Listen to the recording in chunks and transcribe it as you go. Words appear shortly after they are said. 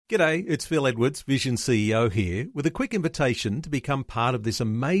G'day, it's Phil Edwards, Vision CEO here, with a quick invitation to become part of this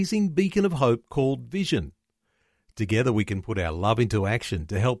amazing beacon of hope called Vision. Together we can put our love into action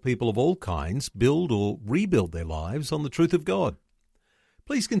to help people of all kinds build or rebuild their lives on the truth of God.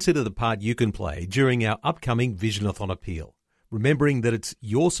 Please consider the part you can play during our upcoming Visionathon appeal, remembering that it's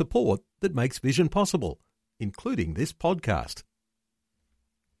your support that makes Vision possible, including this podcast.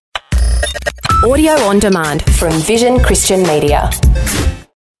 Audio on demand from Vision Christian Media.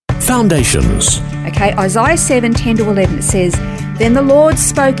 Foundations. Okay, Isaiah 7, 10 to 11, it says, Then the Lord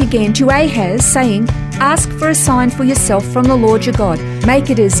spoke again to Ahaz, saying, Ask for a sign for yourself from the Lord your God. Make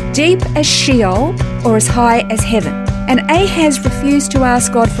it as deep as Sheol or as high as heaven. And Ahaz refused to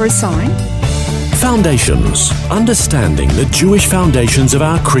ask God for a sign. Foundations. Understanding the Jewish foundations of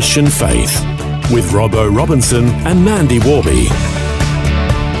our Christian faith. With Robbo Robinson and Mandy Warby.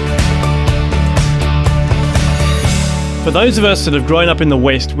 For those of us that have grown up in the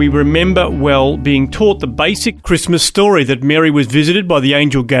West, we remember well being taught the basic Christmas story that Mary was visited by the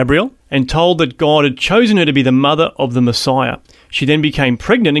angel Gabriel and told that God had chosen her to be the mother of the Messiah. She then became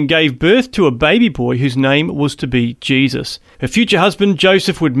pregnant and gave birth to a baby boy whose name was to be Jesus. Her future husband,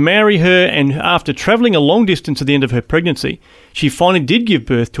 Joseph, would marry her, and after travelling a long distance at the end of her pregnancy, she finally did give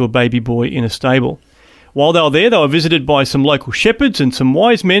birth to a baby boy in a stable. While they were there, they were visited by some local shepherds and some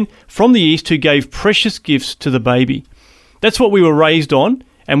wise men from the East who gave precious gifts to the baby. That's what we were raised on,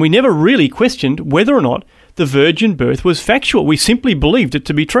 and we never really questioned whether or not the virgin birth was factual. We simply believed it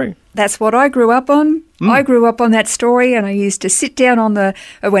to be true. That's what I grew up on. I grew up on that story, and I used to sit down on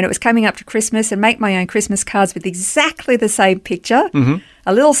when it was coming up to Christmas and make my own Christmas cards with exactly the same picture.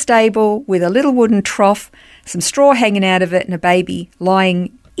 A little stable with a little wooden trough, some straw hanging out of it, and a baby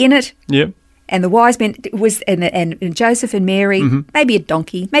lying in it. Yep. And the wise men and Joseph and Mary, maybe a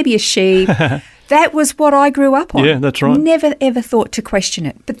donkey, maybe a sheep. That was what I grew up on. Yeah, that's right. Never, ever thought to question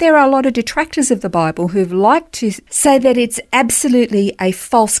it. But there are a lot of detractors of the Bible who've liked to say that it's absolutely a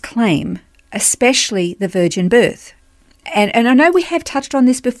false claim, especially the virgin birth. And I know we have touched on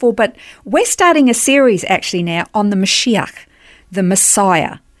this before, but we're starting a series actually now on the Mashiach, the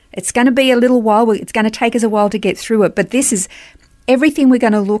Messiah. It's going to be a little while. It's going to take us a while to get through it. But this is... Everything we're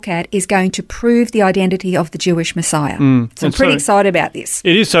going to look at is going to prove the identity of the Jewish Messiah. So I'm pretty excited about this.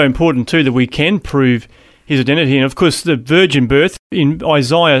 It is so important too that we can prove his identity. And of course, the virgin birth in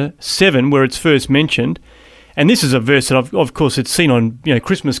Isaiah 7, where it's first mentioned, and this is a verse that of course it's seen on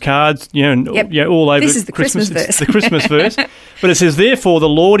Christmas cards, and all over. This is the Christmas verse. It's the Christmas verse. But it says, Therefore the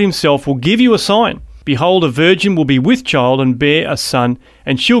Lord himself will give you a sign. Behold, a virgin will be with child and bear a son,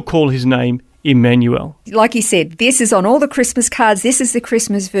 and she'll call his name Emmanuel. Like you said, this is on all the Christmas cards. This is the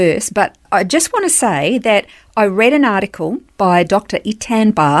Christmas verse. But I just want to say that I read an article by Dr.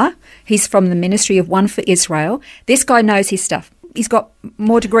 Itan Bar. He's from the Ministry of One for Israel. This guy knows his stuff. He's got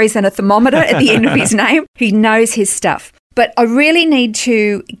more degrees than a thermometer at the end of his name. He knows his stuff. But I really need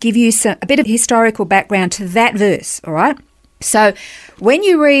to give you a bit of historical background to that verse, all right? So when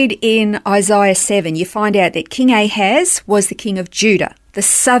you read in Isaiah 7, you find out that King Ahaz was the king of Judah, the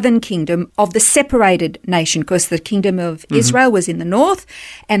southern kingdom of the separated nation, because the kingdom of Israel was in the north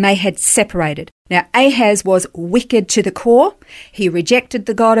and they had separated. Now, Ahaz was wicked to the core. He rejected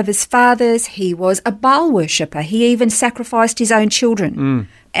the God of his fathers. He was a Baal worshipper. He even sacrificed his own children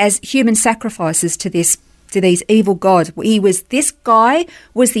as human sacrifices to these evil gods. This guy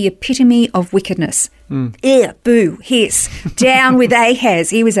was the epitome of wickedness. Boo, hiss, down with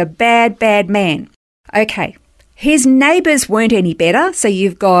Ahaz. He was a bad, bad man. Okay, his neighbours weren't any better. So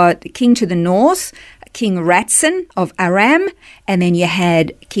you've got the king to the north, King Ratzin of Aram, and then you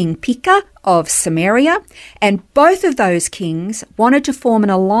had King Pekah of Samaria. And both of those kings wanted to form an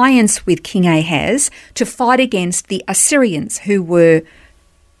alliance with King Ahaz to fight against the Assyrians, who were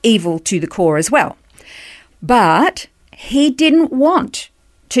evil to the core as well. But he didn't want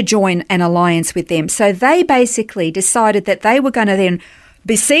to join an alliance with them. So they basically decided that they were going to then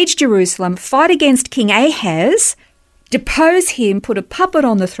besiege Jerusalem, fight against King Ahaz, depose him, put a puppet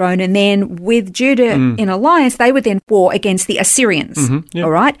on the throne, and then with Judah in alliance, they would then war against the Assyrians.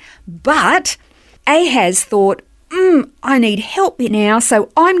 All right? But Ahaz thought, I need help now, so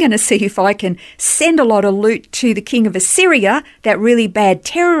I'm going to see if I can send a lot of loot to the king of Assyria, that really bad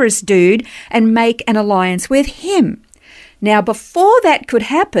terrorist dude, and make an alliance with him. Now, before that could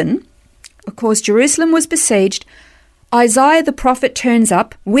happen, of course, Jerusalem was besieged. Isaiah the prophet turns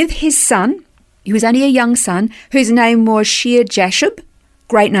up with his son. He was only a young son, whose name was Shear-Jashub.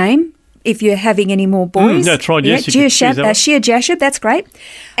 Great name, if you're having any more boys. That's right, yes. Shear-Jashub, that's great.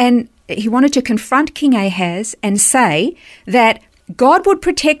 And he wanted to confront King Ahaz and say that God would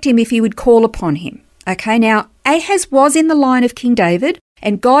protect him if he would call upon him. Okay, now Ahaz was in the line of King David.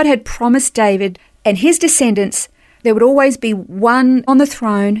 And God had promised David and his descendants there would always be one on the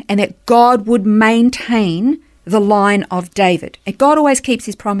throne, and that God would maintain the line of David. And God always keeps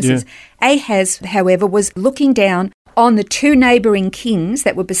his promises. Yeah. Ahaz, however, was looking down on the two neighbouring kings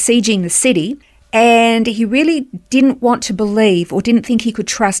that were besieging the city, and he really didn't want to believe or didn't think he could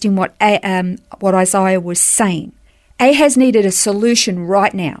trust in what Isaiah was saying. Ahaz needed a solution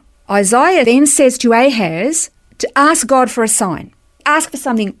right now. Isaiah then says to Ahaz to ask God for a sign. Ask for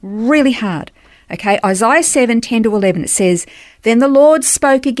something really hard. Okay, Isaiah 7:10-11, it says, "Then the Lord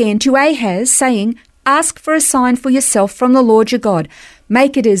spoke again to Ahaz, saying, Ask for a sign for yourself from the Lord your God.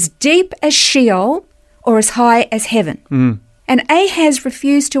 Make it as deep as Sheol or as high as heaven." And Ahaz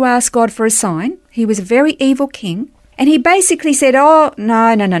refused to ask God for a sign. He was a very evil king. And he basically said, "Oh,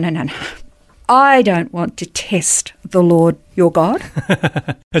 no. I don't want to test the Lord your God."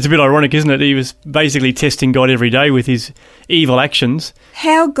 That's a bit ironic, isn't it? He was basically testing God every day with his evil actions.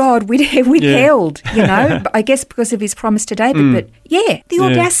 How God withheld, I guess because of his promise to David. But the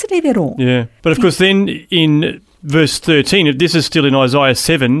audacity of it all. Yeah. But of course then in verse 13, this is still in Isaiah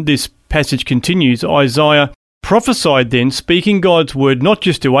 7, this passage continues. Isaiah prophesied then, speaking God's word not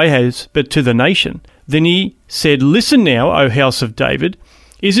just to Ahaz, but to the nation. Then he said, "Listen now, O house of David.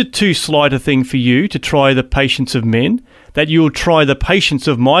 Is it too slight a thing for you to try the patience of men, that you will try the patience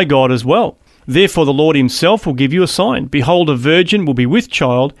of my God as well? Therefore the Lord himself will give you a sign. Behold, a virgin will be with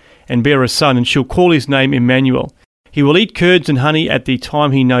child and bear a son, and shall call his name Emmanuel. He will eat curds and honey at the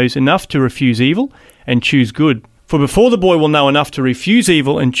time he knows enough to refuse evil and choose good. For before the boy will know enough to refuse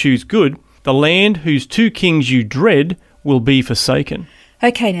evil and choose good, the land whose two kings you dread will be forsaken."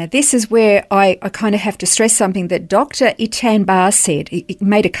 Okay, now this is where I kind of have to stress something that Dr. Itan Bar said. He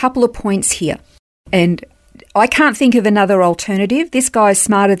made a couple of points here, and I can't think of another alternative. This guy's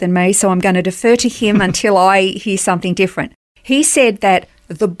smarter than me, so I'm going to defer to him until I hear something different. He said that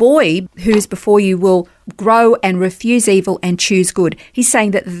the boy who's before you will grow and refuse evil and choose good. He's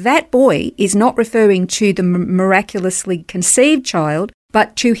saying that that boy is not referring to the miraculously conceived child,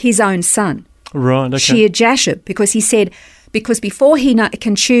 but to his own son. Right, okay. Shear-Jashub, because he said, because before he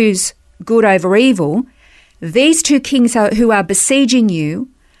can choose good over evil, these two kings who are besieging you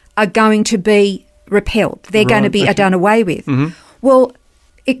are going to be repelled. They're going to be done away with. Mm-hmm. Well,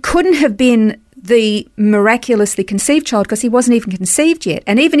 it couldn't have been the miraculously conceived child because he wasn't even conceived yet.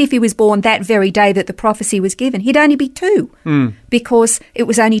 And even if he was born that very day that the prophecy was given, he'd only be 2 because it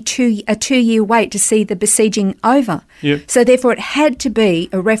was only a 2-year wait to see the besieging over. Yep. So therefore it had to be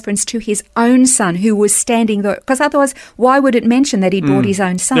a reference to his own son who was standing there. Because otherwise, why would it mention that he'd brought his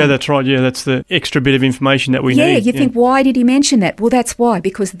own son? Yeah, that's right. Yeah, that's the extra bit of information that we need. Yeah, you think, why did he mention that? Well, that's why.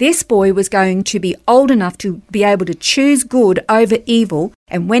 Because this boy was going to be old enough to be able to choose good over evil.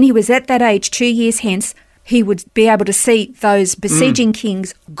 And when he was at that age, 2 years hence, he would be able to see those besieging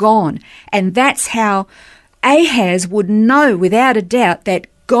kings gone. And that's how Ahaz would know without a doubt that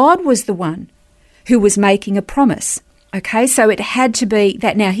God was the one who was making a promise. Okay, so it had to be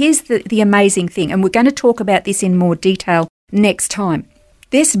that. Now, here's the amazing thing, and we're going to talk about this in more detail next time.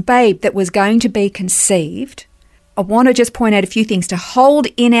 This babe that was going to be conceived, I want to just point out a few things to hold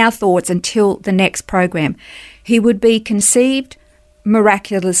in our thoughts until the next program. He would be conceived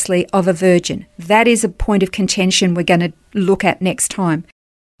miraculously of a virgin. That is a point of contention we're going to look at next time.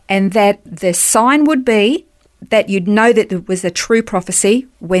 And that the sign would be that you'd know that there was a true prophecy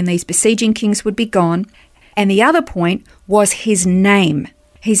when these besieging kings would be gone. And the other point was his name.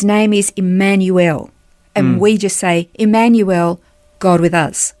 His name is Emmanuel. And we just say, Emmanuel, God with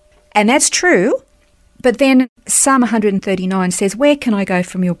us. And that's true. But then Psalm 139 says, where can I go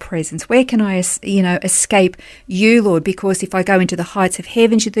from your presence? Where can I, escape you, Lord? Because if I go into the heights of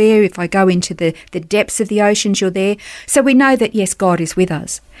heavens, you're there. If I go into the depths of the oceans, you're there. So we know that, yes, God is with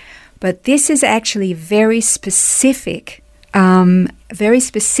us. But this is actually a very specific name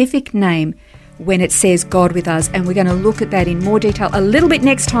when it says God with us. And we're going to look at that in more detail a little bit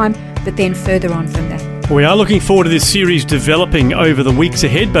next time, but then further on from that. We are looking forward to this series developing over the weeks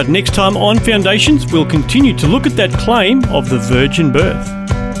ahead, but next time on Foundations, we'll continue to look at that claim of the virgin birth.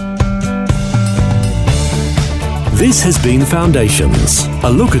 This has been Foundations,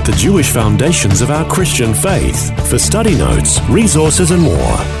 a look at the Jewish foundations of our Christian faith. For study notes, resources and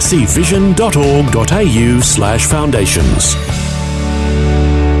more, see vision.org.au/foundations.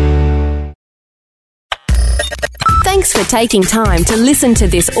 Thanks for taking time to listen to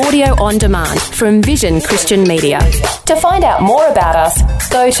this audio on demand from Vision Christian Media. To find out more about us,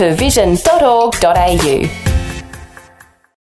 go to vision.org.au.